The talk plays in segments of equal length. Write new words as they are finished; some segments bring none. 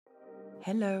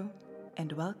Hello,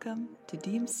 and welcome to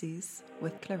DMCs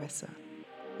with Clarissa,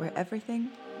 where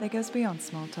everything that goes beyond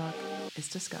small talk is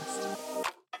discussed.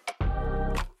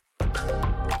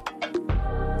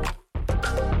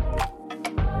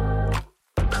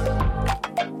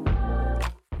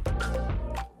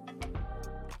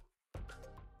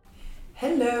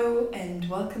 Hello, and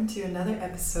welcome to another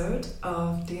episode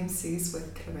of DMCs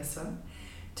with Clarissa.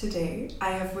 Today, I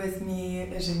have with me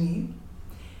Eugenie,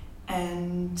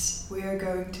 and we are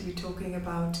going to be talking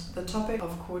about the topic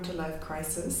of quarter-life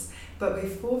crisis. But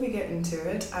before we get into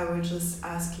it, I will just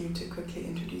ask you to quickly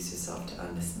introduce yourself to our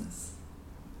listeners.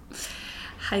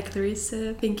 Hi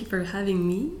Clarissa, thank you for having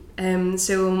me.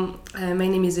 My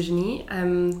name is Eugenie.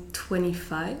 I'm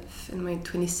 25 and I'm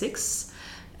 26.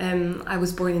 I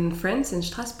was born in France, in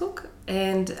Strasbourg,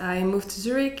 and I moved to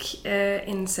Zurich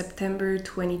in September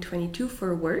 2022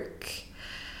 for work.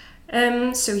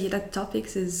 That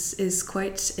topic is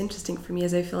quite interesting for me,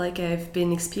 as I feel like I've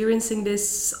been experiencing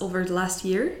this over the last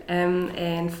year,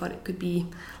 and thought it could be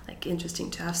interesting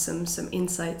to have some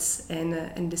insights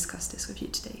and discuss this with you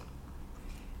today.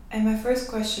 And my first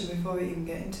question before we even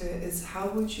get into it is, how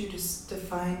would you just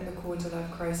define a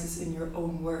quarter-life crisis in your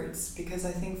own words? Because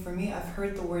I think for me, I've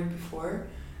heard the word before,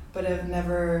 but I've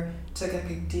never took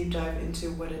a deep dive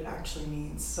into what it actually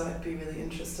means. So I'd be really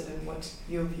interested in what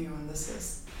your view on this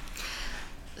is.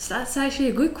 So that's actually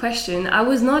a good question. I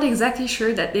was not exactly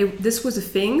sure that this was a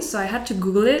thing, so I had to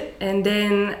Google it, and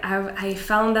then I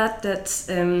found out that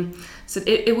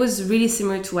it was really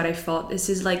similar to what I thought. This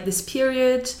is like this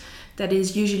period that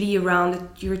is usually around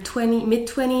your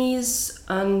mid-20s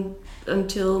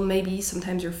until maybe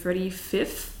sometimes your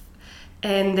 35th,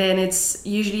 and then it's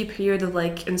usually a period of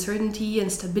uncertainty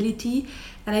and stability.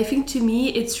 And I think to me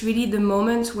it's really the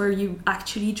moment where you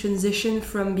actually transition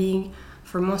from being,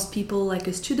 for most people, like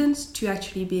a student to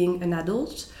actually being an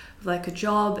adult with a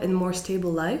job and more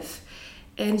stable life.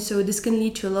 And so this can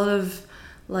lead to a lot of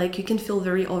you can feel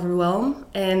very overwhelmed,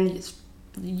 and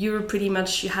you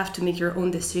have to make your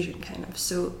own decision kind of.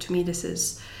 So to me this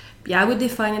is, I would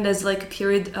define it as a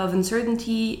period of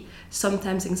uncertainty,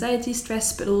 sometimes anxiety,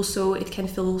 stress, but also it can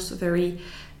feel also very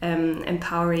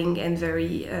empowering and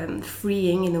very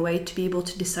freeing in a way to be able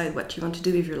to decide what you want to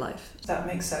do with your life. That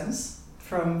makes sense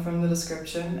from the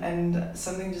description, and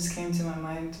something just came to my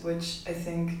mind which I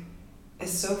think is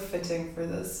so fitting for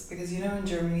this, because in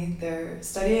Germany their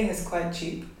studying is quite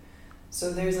cheap.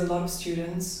 So there's a lot of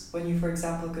students, when you, for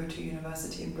example, go to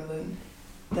university in Berlin,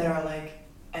 that are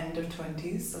end of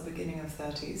 20s or beginning of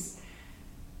 30s.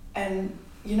 And,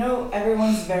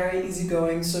 everyone's very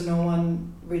easygoing, so no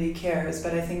one really cares.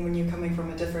 But I think when you're coming from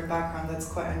a different background, that's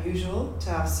quite unusual to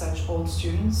have such old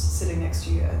students sitting next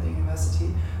to you at the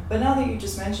university. But now that you're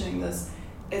just mentioning this,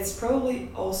 it's probably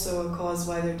also a cause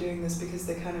why they're doing this, because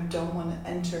they kind of don't want to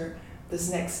enter this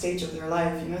next stage of their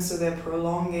life, so they're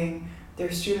prolonging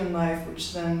their student life,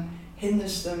 which then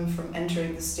hinders them from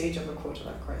entering the stage of a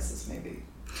quarter-life crisis, maybe.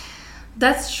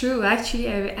 That's true. Actually,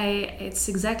 it's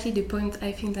exactly the point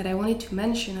I think that I wanted to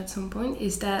mention at some point,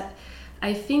 is that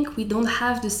I think we don't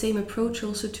have the same approach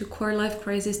also to quarter-life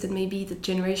crisis that maybe the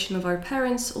generation of our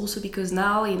parents, also because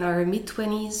now in our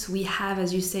mid-20s we have,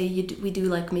 as you say, we do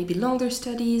maybe longer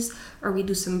studies, or we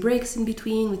do some breaks in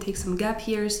between, we take some gap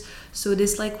years. So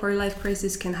this quarter-life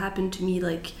crisis can happen to me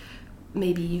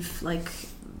maybe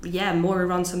more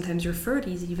around sometimes your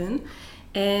 30s even.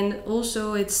 And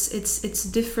also it's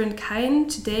different kind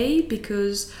today,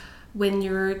 because when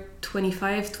you're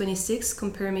 25, 26,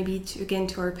 compare maybe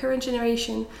to our parent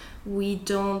generation, we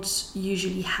don't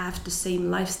usually have the same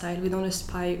lifestyle. We don't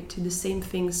aspire to the same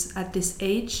things at this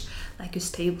age, like a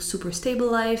super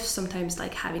stable life, sometimes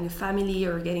having a family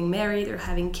or getting married or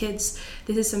having kids.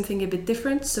 This is something a bit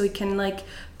different, so it can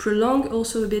prolong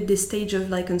also a bit this stage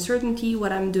of uncertainty,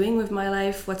 what I'm doing with my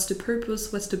life, what's the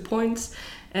purpose, what's the point.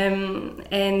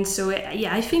 And so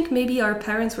I think maybe our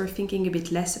parents were thinking a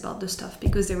bit less about the stuff,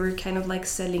 because they were kind of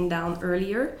settling down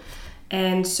earlier,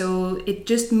 and so it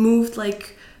just moved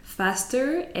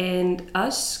faster. And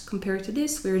us, compared to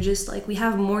this, we're just we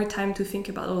have more time to think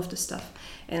about all of the stuff.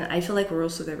 And I feel we're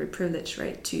also very privileged,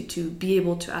 right, to be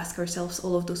able to ask ourselves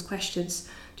all of those questions,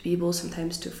 to be able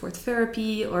sometimes to afford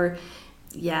therapy, or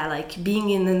being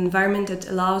in an environment that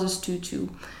allows us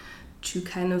to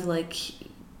kind of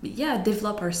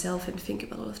develop ourselves and think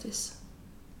about all of this.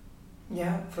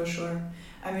 Yeah, for sure.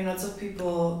 I mean, lots of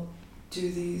people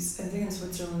do these. I think in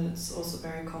Switzerland it's also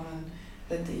very common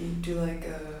that they do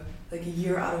a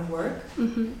year out of work,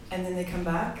 mm-hmm. and then they come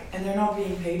back and they're not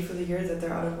being paid for the year that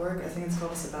they're out of work. I think it's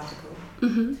called a sabbatical.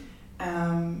 Mm-hmm.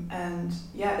 And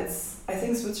I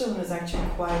think Switzerland is actually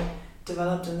quite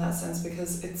developed in that sense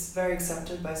because it's very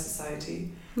accepted by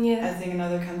society. Yeah. I think in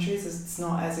other countries it's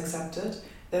not as accepted.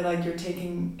 They're like, you're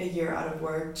taking a year out of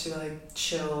work to like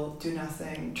chill, do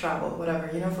nothing, travel, whatever.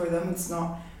 You know, for them it's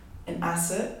not an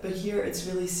asset, but here it's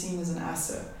really seen as an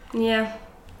asset. Yeah.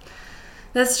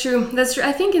 That's true. That's true.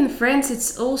 I think in France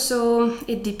it's also,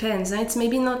 it depends. It's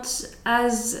maybe not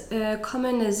as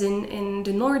common as in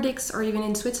the Nordics or even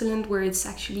in Switzerland, where it's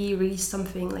actually really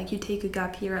something like you take a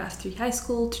gap year after high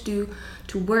school to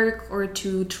work or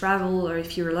to travel, or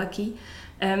if you're lucky.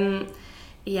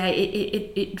 Yeah,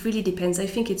 it really depends. I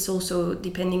think it's also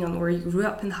depending on where you grew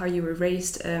up and how you were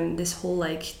raised. This whole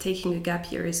like taking a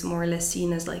gap year is more or less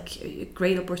seen as like a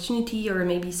great opportunity, or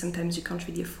maybe sometimes you can't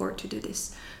really afford to do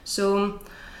this. So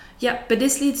yeah, but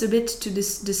this leads a bit to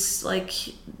this like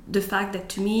the fact that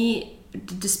to me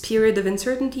this period of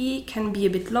uncertainty can be a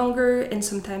bit longer, and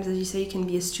sometimes, as you say, you can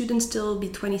be a student still, be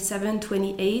 27,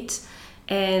 28,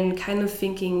 and kind of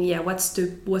thinking, yeah, what's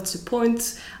the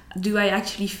point? Do I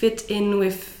actually fit in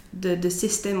with the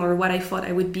system, or what I thought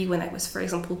I would be when I was, for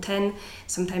example, 10?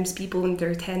 Sometimes people when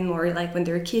they're 10 or like when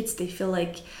they're kids, they feel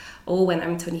like, oh, when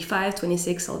I'm 25,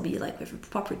 26, I'll be like with a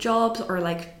proper job or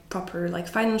like proper like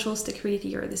financial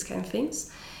security or this kind of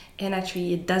things. And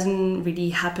actually it doesn't really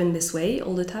happen this way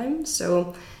all the time.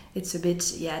 So it's a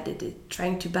bit, yeah,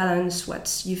 trying to balance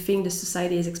what you think the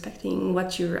society is expecting,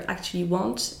 what you actually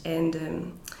want, and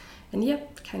yeah,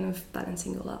 kind of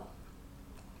balancing all up.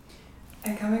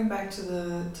 And coming back to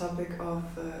the topic of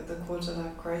the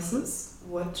quarter-life crisis,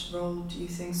 what role do you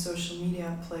think social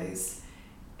media plays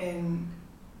in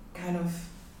kind of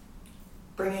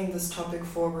bringing this topic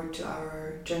forward to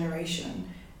our generation,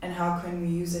 and how can we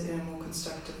use it in a more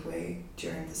constructive way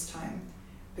during this time?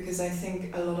 Because I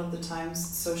think a lot of the times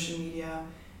social media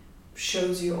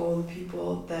shows you all the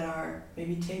people that are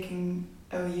maybe taking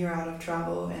a year out of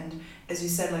travel, and as you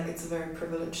said, like it's a very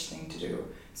privileged thing to do,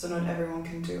 so not everyone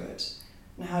can do it.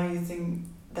 And how do you think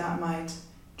that might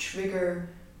trigger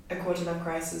a quarter-life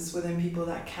crisis within people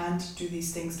that can't do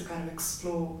these things to kind of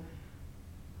explore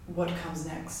what comes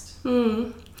next?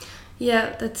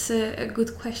 Yeah, that's a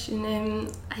good question.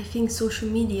 I think social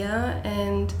media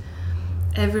and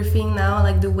everything now,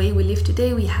 like the way we live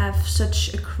today, we have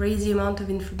such a crazy amount of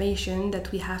information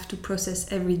that we have to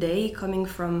process every day, coming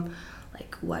from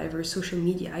like whatever social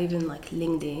media, even like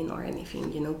LinkedIn or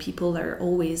anything. You know, people are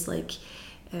always like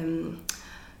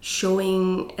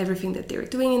showing everything that they're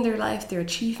doing in their life, their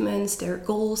achievements, their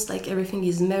goals, like everything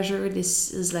is measured,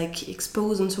 this is like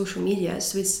exposed on social media.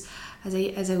 So it's,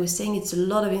 as I was saying, it's a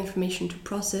lot of information to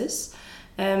process.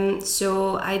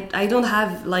 So I don't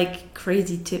have like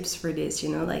crazy tips for this, you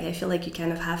know, like I feel like you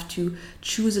kind of have to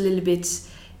choose a little bit.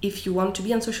 If you want to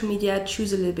be on social media,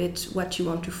 choose a little bit what you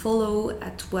want to follow,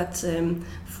 at what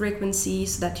frequency,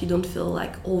 so that you don't feel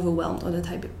like overwhelmed all the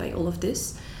time by all of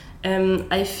this.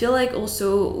 I feel like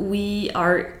also we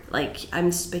are, like,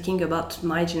 I'm speaking about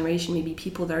my generation, maybe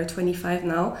people that are 25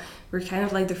 now, we're kind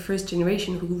of like the first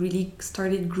generation who really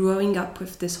started growing up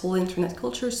with this whole internet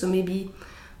culture. So maybe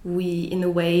we, in a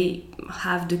way,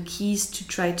 have the keys to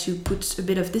try to put a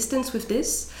bit of distance with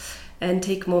this and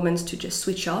take moments to just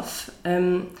switch off.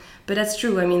 But that's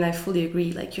true. I mean, I fully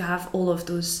agree. Like, you have all of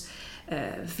those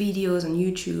videos on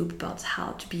YouTube about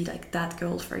how to be like that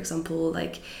girl, for example,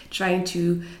 like trying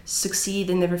to succeed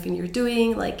in everything you're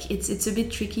doing. Like, it's a bit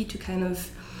tricky to kind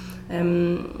of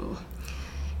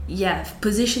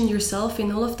position yourself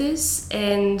in all of this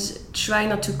and try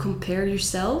not to compare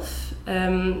yourself.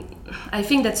 I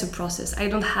think that's a process. I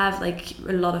don't have like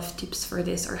a lot of tips for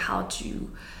this or how to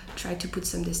try to put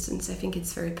some distance. I think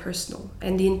it's very personal,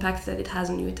 and the impact that it has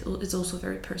on you is also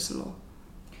very personal.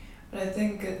 But I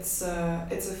think it's a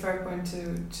fair point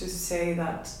to say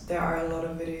that there are a lot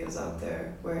of videos out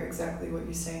there where exactly what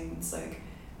you're saying, it's like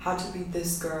how to be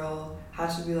this girl, how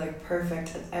to be like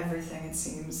perfect at everything, it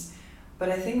seems. But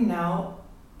I think now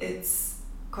it's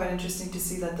quite interesting to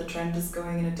see that the trend is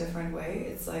going in a different way.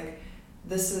 It's like,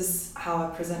 this is how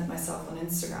I present myself on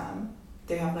Instagram.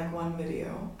 They have like one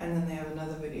video, and then they have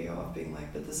another video of being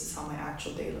like, but this is how my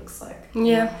actual day looks like.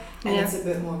 Yeah. And it's a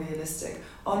bit more realistic.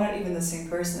 Or not even the same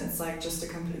person, it's like just a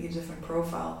completely different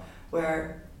profile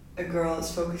where a girl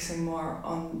is focusing more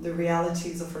on the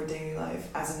realities of her daily life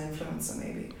as an influencer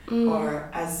maybe. Or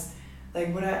as like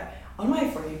on my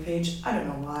For You page, I don't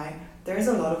know why, there's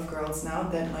a lot of girls now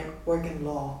that like work in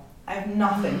law. I have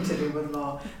nothing to do with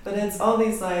law, but it's all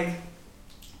these like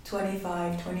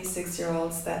 25,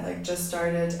 26-year-olds that like just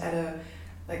started at a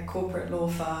like corporate law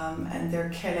firm, and they're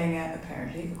killing it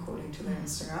apparently according to their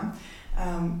Instagram.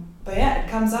 But yeah, it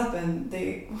comes up and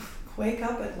they wake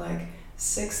up at like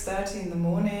 6:30 in the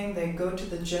morning, they go to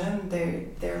the gym,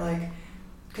 they're like,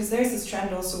 because there's this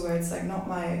trend also where it's like not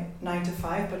my 9 to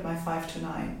 5 but my 5 to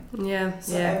 9. Yeah.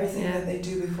 So everything that they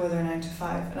do before their 9 to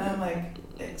 5, and I'm like,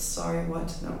 sorry,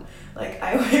 what? No, like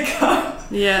I wake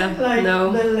up like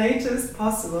the latest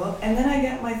possible, and then I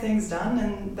get my things done,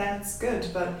 and that's good.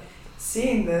 But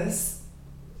seeing this,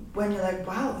 when you're like,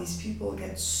 wow, these people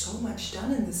get so much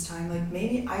done in this time, like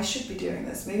maybe I should be doing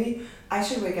this, maybe I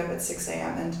should wake up at 6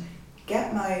 a.m. and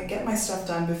get my stuff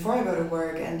done before I go to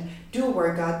work and do a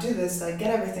workout, do this, like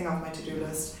get everything off my to-do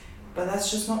list. But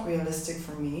that's just not realistic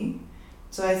for me.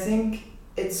 So I think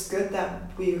it's good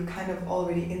that we're kind of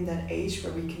already in that age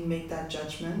where we can make that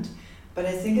judgment. But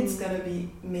I think it's gonna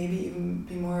be maybe even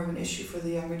be more of an issue for the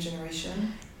younger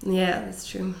generation. Yeah, that's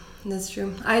true. That's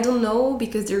true. I don't know,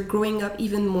 because they're growing up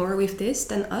even more with this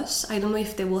than us. I don't know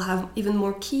if they will have even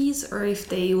more keys, or if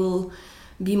they will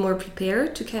be more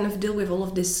prepared to kind of deal with all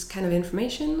of this kind of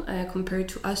information compared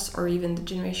to us, or even the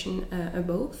generation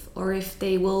above, or if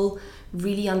they will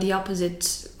really, on the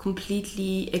opposite,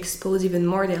 completely expose even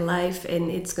more their life,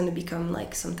 and it's going to become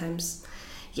like sometimes,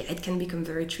 yeah, it can become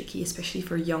very tricky, especially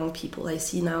for young people. I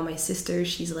see now my sister,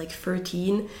 she's like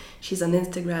 13, she's on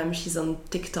Instagram, she's on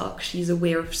TikTok, she's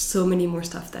aware of so many more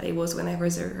stuff that I was when I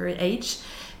was her age,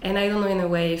 and I don't know in a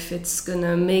way if it's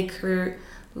gonna make her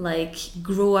like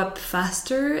grow up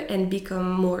faster and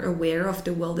become more aware of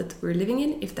the world that we're living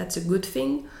in, if that's a good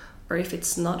thing or if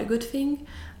it's not a good thing.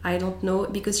 I don't know,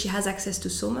 because she has access to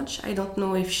so much. I don't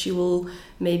know if she will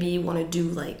maybe want to do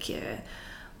like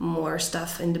more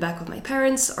stuff in the back of my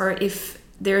parents, or if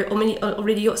there are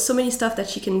already so many stuff that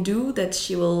she can do that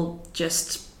she will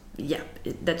just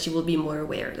that she will be more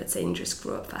aware, let's say, and just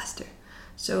grow up faster.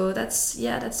 So that's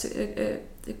a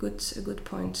good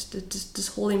point. This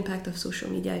whole impact of social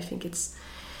media, I think it's,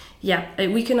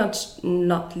 we cannot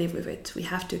not live with it. We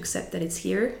have to accept that it's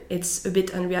here. It's a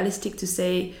bit unrealistic to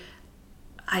say,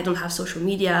 I don't have social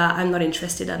media, I'm not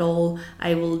interested at all,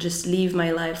 I will just live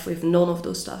my life with none of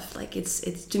those stuff. Like it's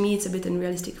to me, it's a bit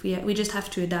unrealistic. We just have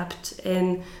to adapt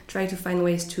and try to find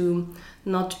ways to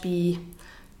not be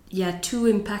too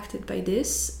impacted by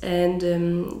this,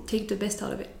 and take the best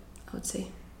out of it, I would say.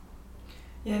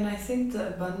 Yeah, and I think the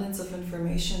abundance of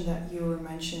information that you were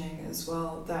mentioning as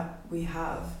well that we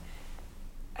have,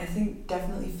 I think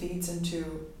definitely feeds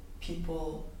into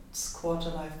people's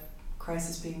quarter life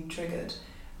crisis being triggered.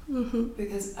 Mm-hmm.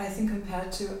 Because I think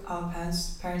compared to our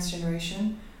parents'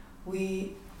 generation,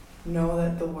 we know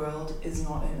that the world is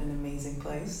not in an amazing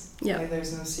place. Yeah. Like,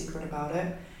 there's no secret about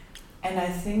it. And I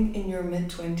think in your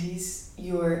mid-20s,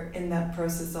 you're in that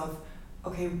process of,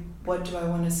 okay, what do I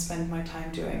want to spend my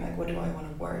time doing? Like, what do I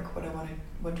want to work? What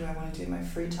do I want to do in my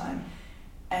free time?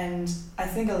 And I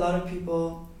think a lot of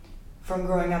people from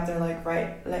growing up, they're like,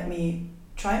 right, let me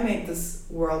try and make this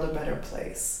world a better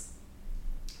place.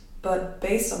 But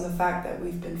based on the fact that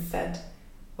we've been fed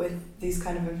with these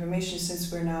kind of information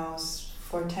since we're now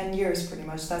for 10 years pretty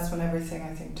much, that's when everything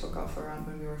I think took off, around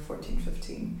when we were 14,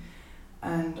 15.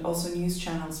 And also news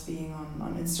channels being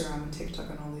on Instagram and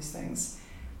TikTok and all these things.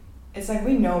 It's like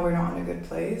we know we're not in a good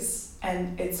place,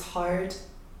 and it's hard,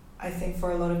 I think,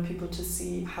 for a lot of people to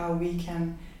see how we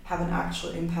can have an actual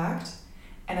impact.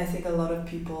 And I think a lot of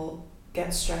people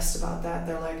get stressed about that.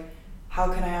 They're like,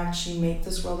 how can I actually make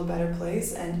this world a better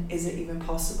place, and is it even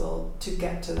possible to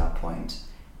get to that point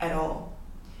at all?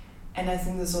 And I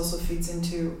think this also feeds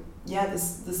into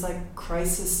this like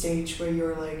crisis stage where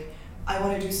you're like, I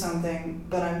want to do something,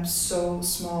 but I'm so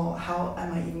small, how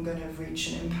am I even going to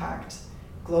reach an impact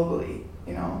globally,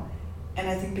 you know? And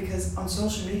I think because on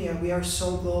social media we are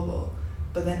so global,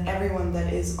 but then everyone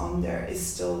that is on there is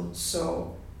still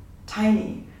so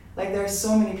tiny. Like, there are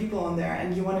so many people on there,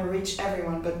 and you want to reach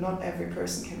everyone, but not every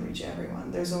person can reach everyone.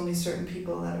 There's only certain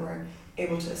people that were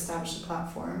able to establish a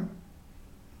platform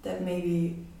that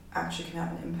maybe actually can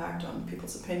have an impact on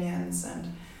people's opinions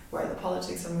and where the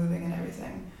politics are moving and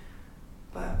everything.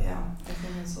 But yeah, I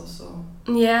think it's also...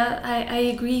 Yeah,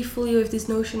 I agree fully with this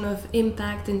notion of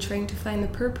impact and trying to find a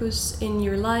purpose in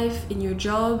your life, in your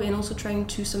job, and also trying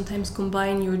to sometimes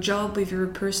combine your job with your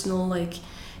personal, like,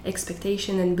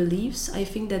 expectation and beliefs. I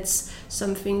think that's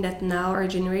something that now our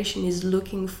generation is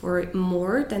looking for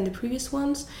more than the previous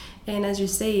ones. And as you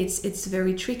say, it's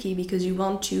very tricky, because you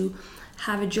want to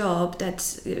have a job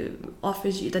that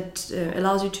offers you, that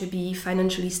allows you to be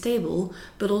financially stable,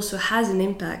 but also has an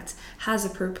impact, has a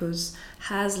purpose,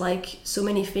 has like so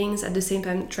many things at the same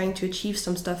time, trying to achieve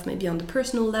some stuff maybe on the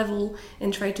personal level,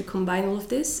 and try to combine all of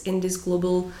this in this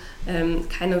global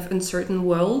kind of uncertain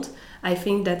world. I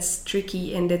think that's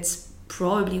tricky, and that's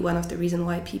probably one of the reasons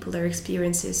why people are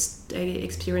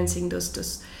experiencing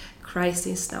those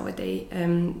crisis nowadays,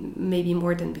 maybe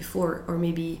more than before, or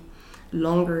maybe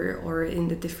longer, or in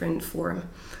the different form.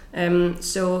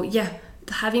 So yeah,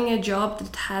 having a job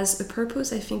that has a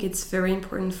purpose, I think it's very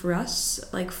important for us,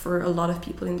 like for a lot of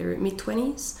people in their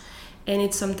mid-20s. And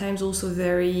it's sometimes also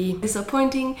very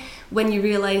disappointing when you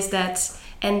realize that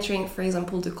entering, for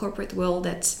example, the corporate world,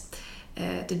 that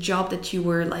the job that you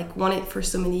were like wanted for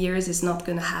so many years is not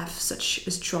going to have such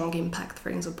a strong impact, for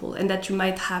example, and that you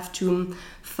might have to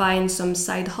find some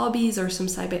side hobbies or some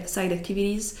side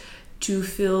activities to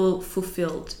feel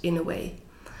fulfilled in a way.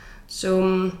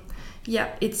 So yeah,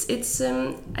 it's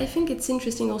I think it's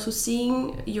interesting also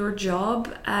seeing your job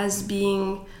as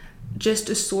being just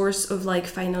a source of like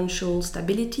financial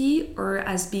stability, or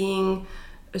as being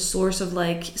a source of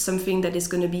like something that is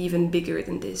going to be even bigger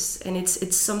than this. And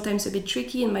it's sometimes a bit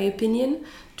tricky, in my opinion,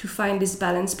 to find this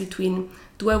balance between,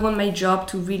 do I want my job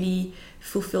to really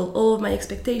fulfill all of my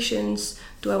expectations?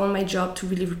 Do I want my job to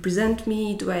really represent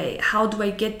me? How do I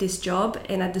get this job?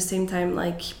 And at the same time,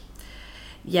 like,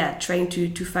 yeah, trying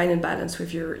to find a balance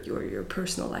with your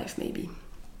personal life, maybe.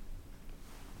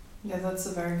 Yeah, that's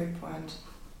a very good point,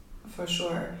 for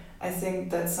sure. I think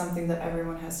that's something that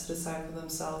everyone has to decide for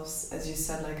themselves. As you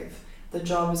said, like if the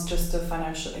job is just a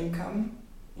financial income,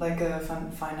 like a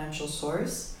financial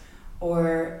source,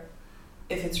 or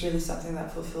if it's really something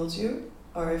that fulfills you,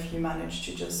 or if you manage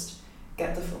to just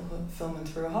get the fulfillment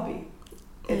through a hobby.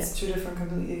 It's two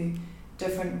completely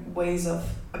different ways of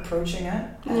approaching it.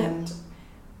 And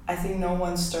I think no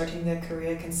one starting their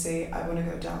career can say, I want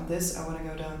to go down this, I want to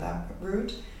go down that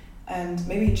route. And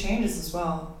maybe it changes as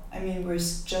well. I mean, we're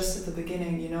just at the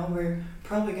beginning, you know, we're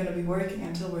probably going to be working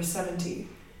until we're 70,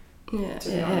 to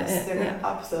be honest. They're going to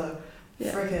up the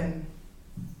friggin'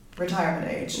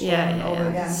 retirement age over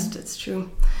again. That's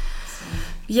true. So.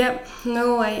 Yeah,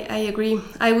 no, I agree.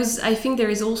 I think there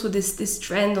is also this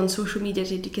trend on social media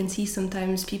that you can see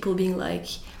sometimes, people being like,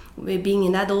 being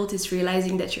an adult is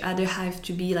realizing that you either have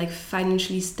to be like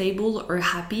financially stable or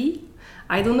happy.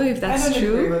 I don't know if that's true. I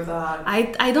don't agree with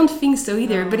that. I don't think so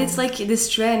either, No. but it's like this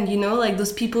trend, you know, like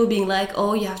those people being like,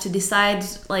 oh, you have to decide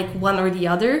like one or the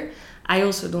other. I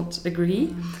also don't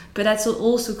agree. But that's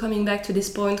also coming back to this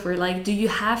point where like, do you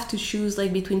have to choose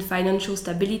like between financial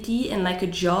stability and like a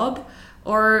job,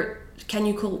 or can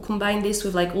you combine this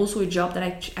with like also a job that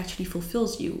actually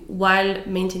fulfills you while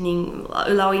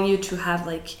allowing you to have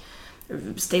like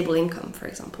stable income, for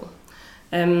example.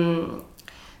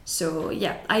 So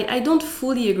yeah, I don't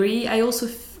fully agree.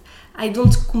 I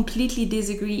don't completely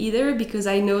disagree either, because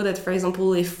I know that, for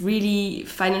example, if really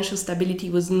financial stability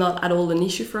was not at all an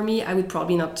issue for me, I would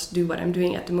probably not do what I'm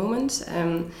doing at the moment.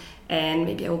 And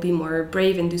maybe I will be more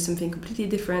brave and do something completely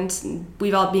different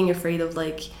without being afraid of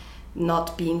like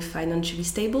not being financially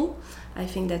stable. I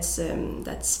think that's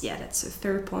a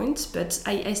fair point, but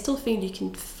I still think you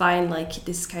can find like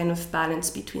this kind of balance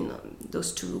between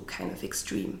those two kind of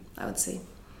extreme, I would say.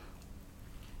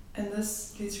 And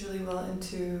this leads really well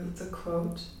into the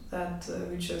quote that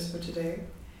we chose for today.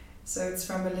 So it's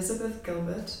from Elizabeth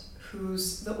Gilbert,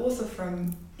 who's the author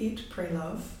from Eat, Pray,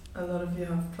 Love. A lot of you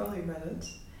have probably read it.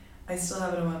 I still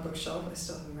have it on my bookshelf, I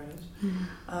still haven't read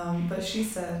it. But she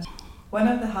said, one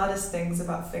of the hardest things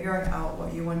about figuring out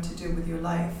what you want to do with your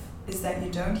life is that you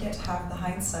don't yet have the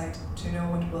hindsight to know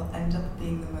what will end up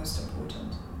being the most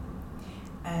important.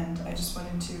 And I just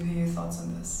wanted to hear your thoughts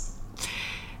on this.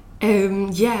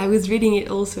 I was reading it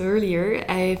also earlier.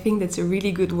 I think that's a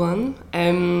really good one.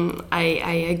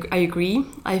 I agree.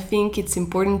 I think it's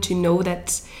important to know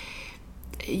that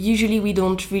usually we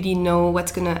don't really know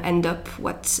what's gonna end up,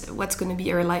 what's gonna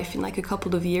be our life in like a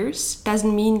couple of years.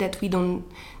 Doesn't mean that we don't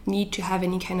need to have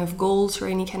any kind of goals or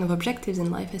any kind of objectives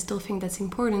in life. I still think that's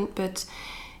important, but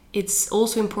it's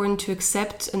also important to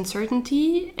accept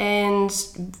uncertainty and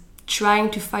trying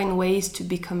to find ways to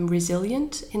become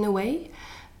resilient in a way.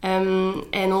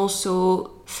 And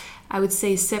also, I would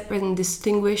say, separate and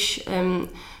distinguish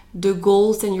the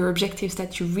goals and your objectives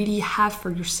that you really have for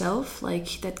yourself.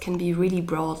 Like that can be really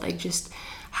broad, like just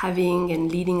having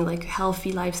and leading like a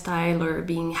healthy lifestyle or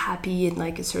being happy in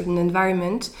like a certain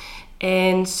environment.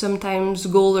 And sometimes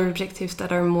goals or objectives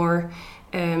that are more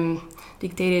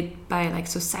dictated by like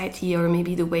society or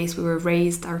maybe the ways we were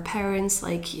raised, our parents,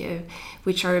 like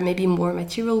which are maybe more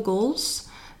material goals.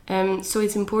 So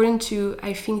it's important to,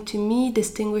 I think, to me,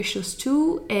 distinguish those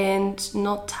two and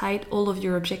not tie all of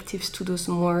your objectives to those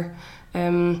more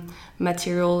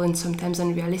material and sometimes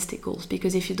unrealistic goals.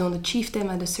 Because if you don't achieve them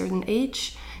at a certain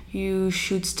age, you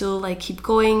should still like keep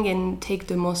going and take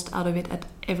the most out of it at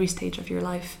every stage of your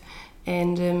life.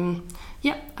 And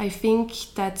I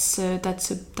think that's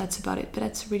about it. But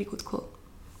that's a really good quote.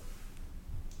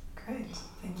 Great,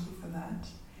 thank you for that.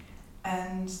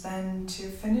 And then to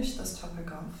finish this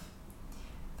topic off,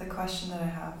 the question that I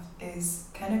have is,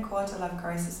 can a quarter-life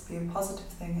crisis be a positive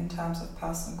thing in terms of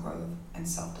personal growth and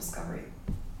self-discovery?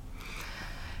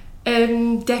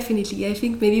 Definitely. I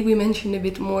think maybe we mentioned a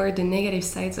bit more the negative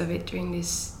sides of it during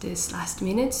this last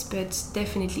minutes, but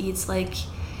definitely it's like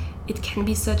it can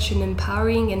be such an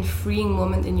empowering and freeing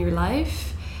moment in your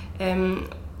life.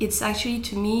 It's actually,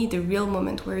 to me, the real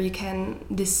moment where you can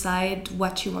decide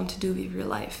what you want to do with your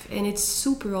life, and it's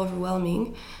super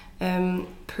overwhelming.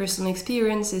 Personal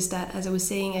experience is that, as I was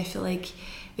saying, I feel like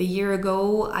a year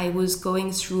ago I was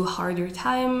going through a harder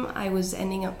time. I was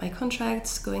ending up my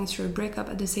contracts, going through a breakup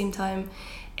at the same time,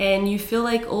 and you feel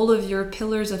like all of your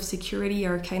pillars of security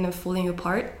are kind of falling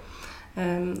apart.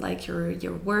 Like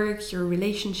your work, your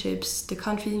relationships, the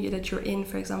country that you're in,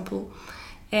 for example.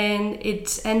 And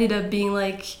it ended up being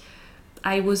like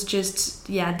I was just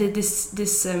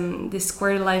this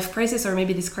quarter life crisis, or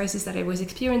maybe this crisis that I was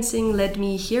experiencing, led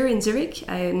me here in Zurich.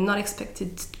 I am not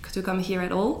expected to come here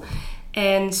at all,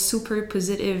 and super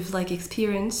positive like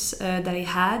experience that I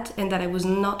had and that I was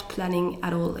not planning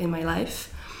at all in my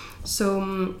life.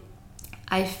 So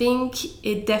I think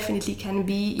it definitely can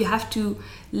be. You have to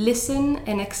listen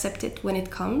and accept it when it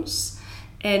comes,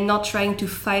 and not trying to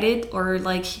fight it or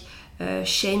like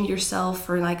shame yourself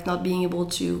for like not being able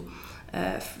to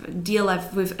deal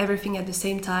with everything at the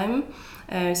same time.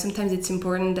 Sometimes it's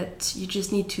important that you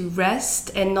just need to rest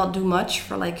and not do much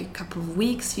for like a couple of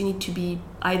weeks. You need to be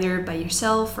either by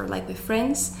yourself or like with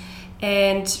friends,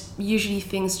 and usually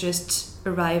things just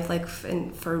arrive like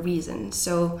for a reason.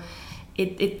 So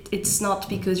it's not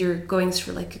because you're going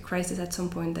through like a crisis at some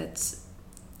point that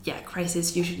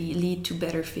crises usually lead to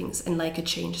better things, and like a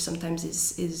change sometimes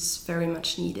is very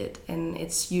much needed, and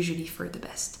it's usually for the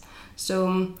best.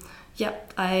 So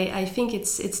I think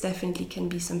it's definitely can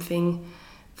be something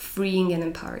freeing and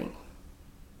empowering.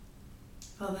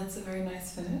 Well, that's a very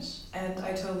nice finish, and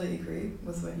I totally agree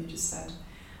with what you just said.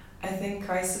 I think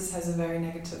crisis has a very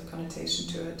negative connotation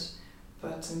to it,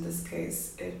 but in this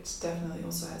case it definitely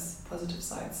also has positive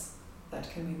sides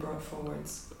that can be brought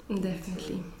forwards.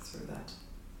 Definitely. Through that.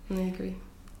 I agree.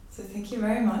 So thank you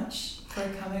very much for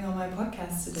coming on my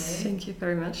podcast today. Thank you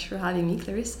very much for having me,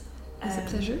 Clarissa. It's a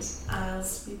pleasure. I'll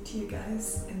speak to you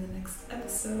guys in the next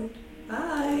episode.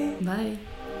 Bye. Bye.